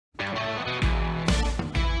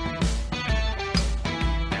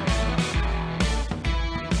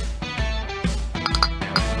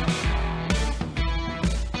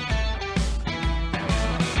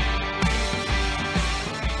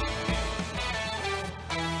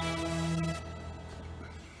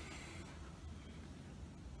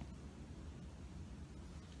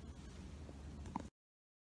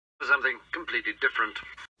something completely different.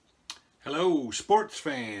 Hello, sports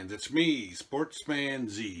fans. It's me, Sportsman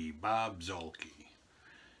Z, Bob Zuhlke.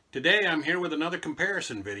 Today I'm here with another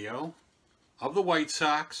comparison video of the White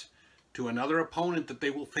Sox to another opponent that they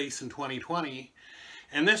will face in 2020.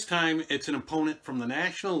 And this time it's an opponent from the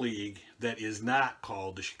National League that is not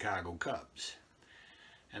called the Chicago Cubs.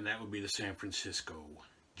 And that would be the San Francisco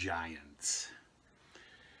Giants.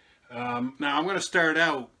 Now I'm going to start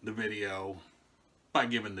out the video by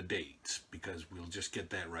giving the dates, because we'll just get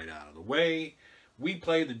that right out of the way. We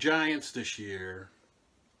play the Giants this year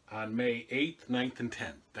on May 8th, 9th, and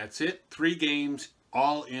 10th. That's it. 3 games,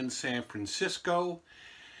 all in San Francisco,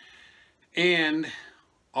 and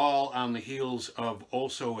all on the heels of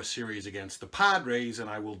also a series against the Padres, and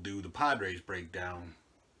I will do the Padres breakdown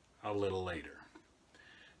a little later.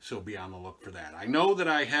 So be on the look for that. I know that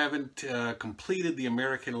I haven't completed the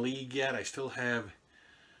American League yet. I still have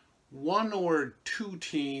 1 or 2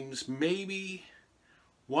 teams, maybe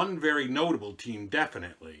one very notable team,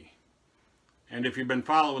 definitely. And if you've been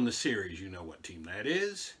following the series, you know what team that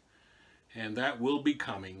is. And that will be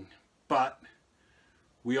coming. But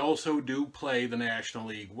we also do play the National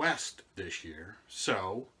League West this year.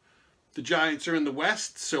 So the Giants are in the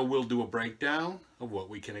West, so we'll do a breakdown of what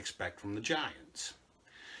we can expect from the Giants.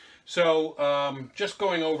 So just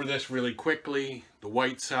going over this really quickly, the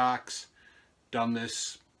White Sox, done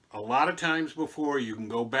this a lot of times before. You can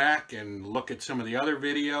go back and look at some of the other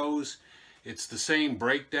videos. It's the same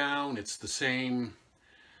breakdown. It's the same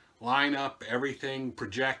lineup, everything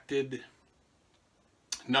projected.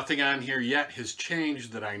 Nothing on here yet has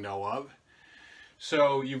changed that I know of.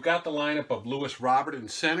 So you've got the lineup of Luis Robert in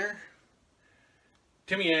center,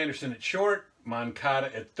 Timmy Anderson at short,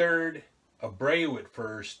 Moncada at third, Abreu at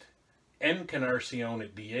first, Encarnacion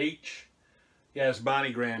at DH,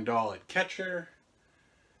 Yasmani Grandal at catcher,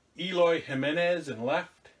 Eloy Jimenez in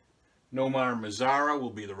left, Nomar Mazara will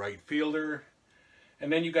be the right fielder,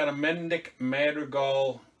 and then you got a Mendick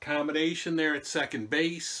Madrigal combination there at second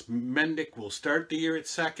base. Mendick will start the year at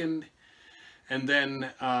second, and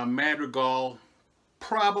then Madrigal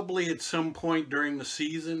probably at some point during the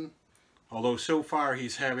season, although so far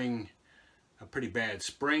he's having a pretty bad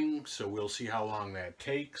spring, so we'll see how long that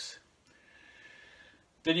takes.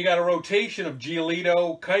 Then you got a rotation of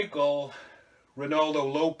Giolito, Keuchel,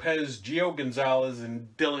 Ronaldo Lopez, Gio Gonzalez, and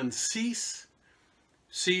Dylan Cease.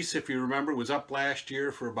 Cease, if you remember, was up last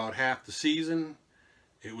year for about half the season.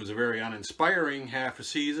 It was a very uninspiring half a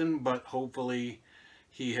season, but hopefully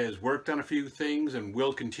he has worked on a few things and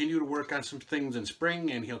will continue to work on some things in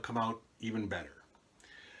spring, and he'll come out even better.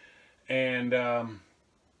 And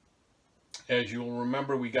as you'll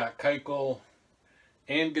remember, we got Keuchel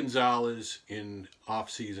and Gonzalez in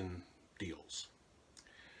off-season deals.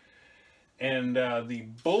 And the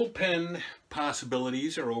bullpen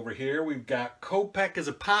possibilities are over here. We've got Kopech as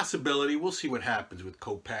a possibility. We'll see what happens with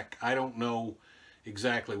Kopech. I don't know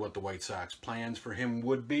exactly what the White Sox plans for him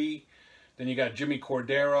would be. Then you got Jimmy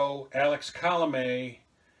Cordero, Alex Colomé,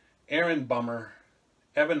 Aaron Bummer,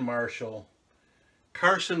 Evan Marshall,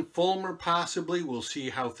 Carson Fulmer possibly. We'll see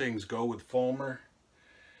how things go with Fulmer.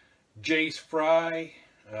 Jace Fry,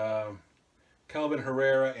 Kelvin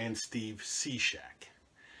Herrera, and Steve Cishek.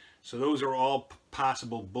 So those are all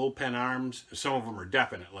possible bullpen arms. Some of them are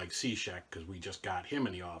definite, like Cishek, because we just got him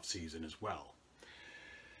in the offseason as well.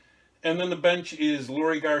 And then the bench is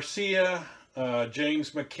Leury Garcia,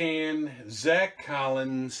 James McCann, Zach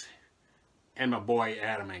Collins, and my boy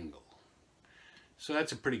Adam Engel. So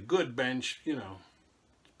that's a pretty good bench, you know,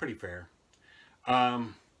 pretty fair.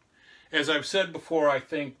 As I've said before, I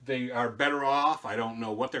think they are better off. I don't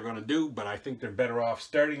know what they're going to do, but I think they're better off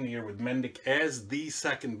starting the year with Mendick as the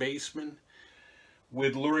second baseman,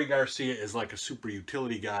 with Leury Garcia as like a super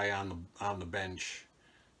utility guy on the bench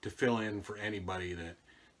to fill in for anybody that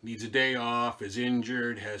needs a day off, is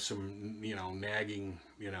injured, has some, you know, nagging,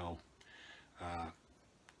 you know,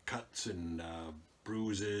 cuts and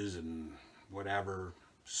bruises and whatever,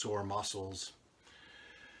 sore muscles.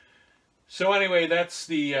 So anyway, that's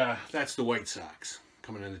the White Sox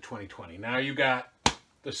coming into 2020. Now you got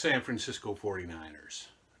the San Francisco 49ers.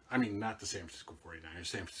 I mean, not the San Francisco 49ers,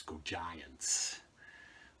 San Francisco Giants.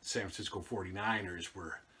 The San Francisco 49ers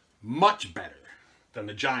were much better than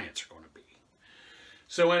the Giants are going to be.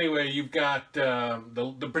 So anyway, you've got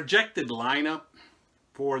the projected lineup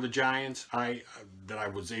for the Giants that I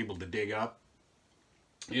was able to dig up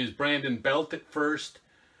is Brandon Belt at first,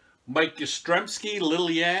 Mike Yastrzemski, Lil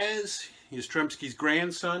Yaz, Yastrzemski's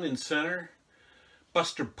grandson, in center,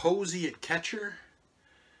 Buster Posey at catcher,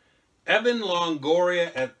 Evan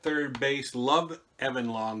Longoria at third base. Love Evan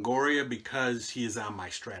Longoria because he is on my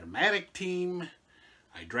Stratomatic team.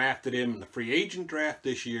 I drafted him in the free agent draft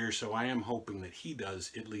this year, so I am hoping that he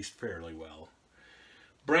does at least fairly well.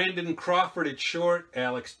 Brandon Crawford at short,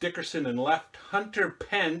 Alex Dickerson in left, Hunter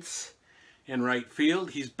Pence in right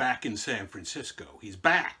field. He's back in San Francisco. He's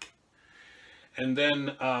back. And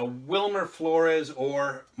then Wilmer Flores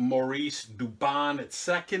or Maurice Dubon at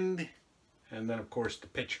second. And then, of course, the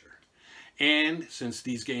pitcher. And since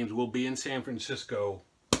these games will be in San Francisco,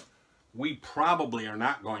 we probably are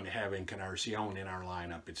not going to have Encarnacion in our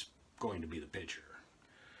lineup. It's going to be the pitcher.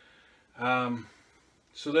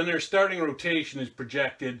 So then their starting rotation is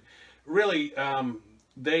projected. Really,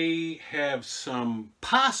 they have some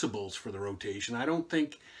possibles for the rotation. I don't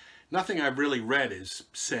think, nothing I've really read is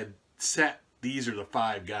set these are the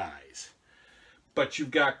 5 guys. But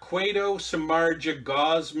you've got Cueto, Samardzija,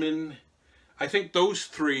 Gausman. I think those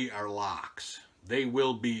 3 are locks. They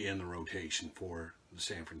will be in the rotation for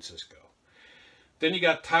San Francisco. Then you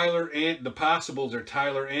got the possibles are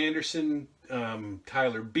Tyler Anderson,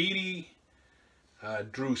 Tyler Beatty,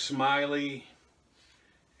 Drew Smyly,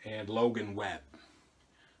 and Logan Webb.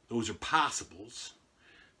 Those are possibles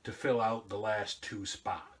to fill out the last 2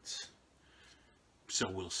 spots. So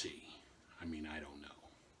we'll see. I mean, I don't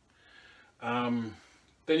know.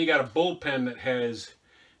 Then you got a bullpen that has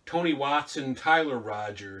Tony Watson, Tyler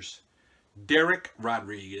Rogers, Derek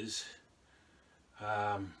Rodriguez,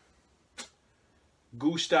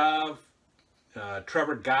 Gustav,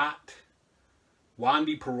 Trevor Gott,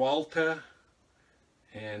 Wandy Peralta,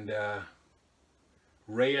 and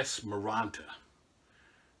Reyes Maranta.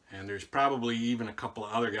 And there's probably even a couple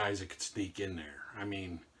of other guys that could sneak in there. I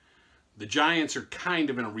mean, the Giants are kind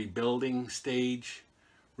of in a rebuilding stage.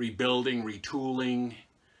 Rebuilding, retooling,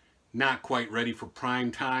 not quite ready for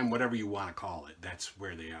prime time, whatever you want to call it. That's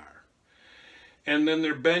where they are. And then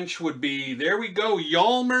their bench would be, there we go,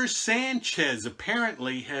 Yolmer Sanchez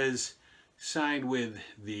apparently has signed with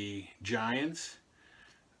the Giants.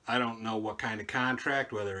 I don't know what kind of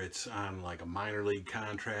contract, whether it's on like a minor league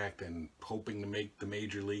contract and hoping to make the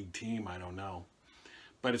major league team, I don't know.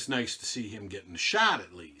 But it's nice to see him getting a shot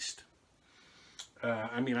at least.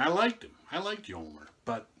 I mean, I liked him. I liked Yolmer,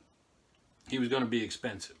 but he was going to be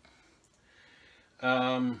expensive.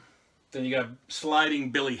 Then you got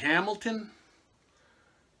sliding Billy Hamilton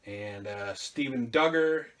and Steven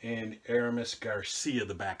Duggar and Aramis Garcia,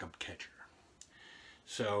 the backup catcher.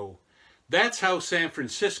 So that's how San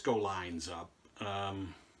Francisco lines up,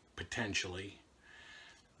 potentially.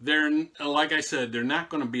 They're, like I said, they're not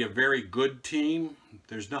going to be a very good team.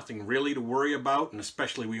 There's nothing really to worry about, and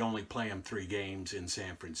especially we only play them 3 games in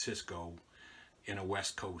San Francisco in a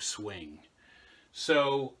West Coast swing.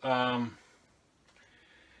 So,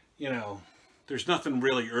 you know, there's nothing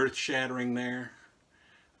really earth-shattering there.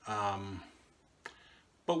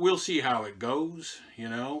 But we'll see how it goes, you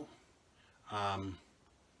know.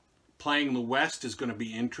 Playing the West is going to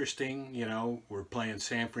be interesting, you know. We're playing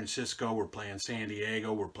San Francisco, we're playing San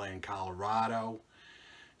Diego, we're playing Colorado.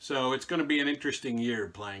 So it's going to be an interesting year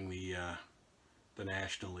playing the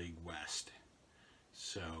National League West.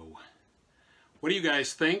 So, what do you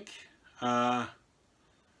guys think?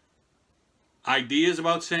 Ideas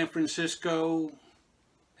about San Francisco?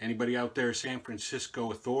 Anybody out there, San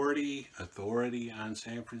Francisco authority on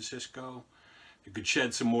San Francisco? You could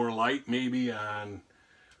shed some more light maybe on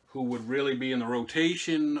who would really be in the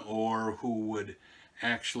rotation or who would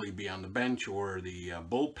actually be on the bench or the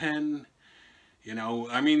bullpen. You know,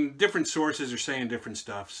 I mean, different sources are saying different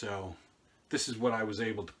stuff, so this is what I was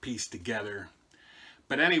able to piece together.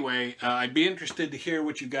 But anyway, I'd be interested to hear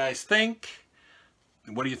what you guys think.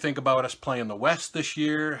 What do you think about us playing the West this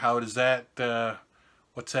year? How does that,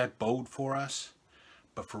 what's that bode for us?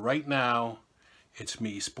 But for right now, it's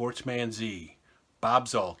me, Sportsman Z, Bob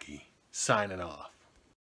Zuhlke, signing off.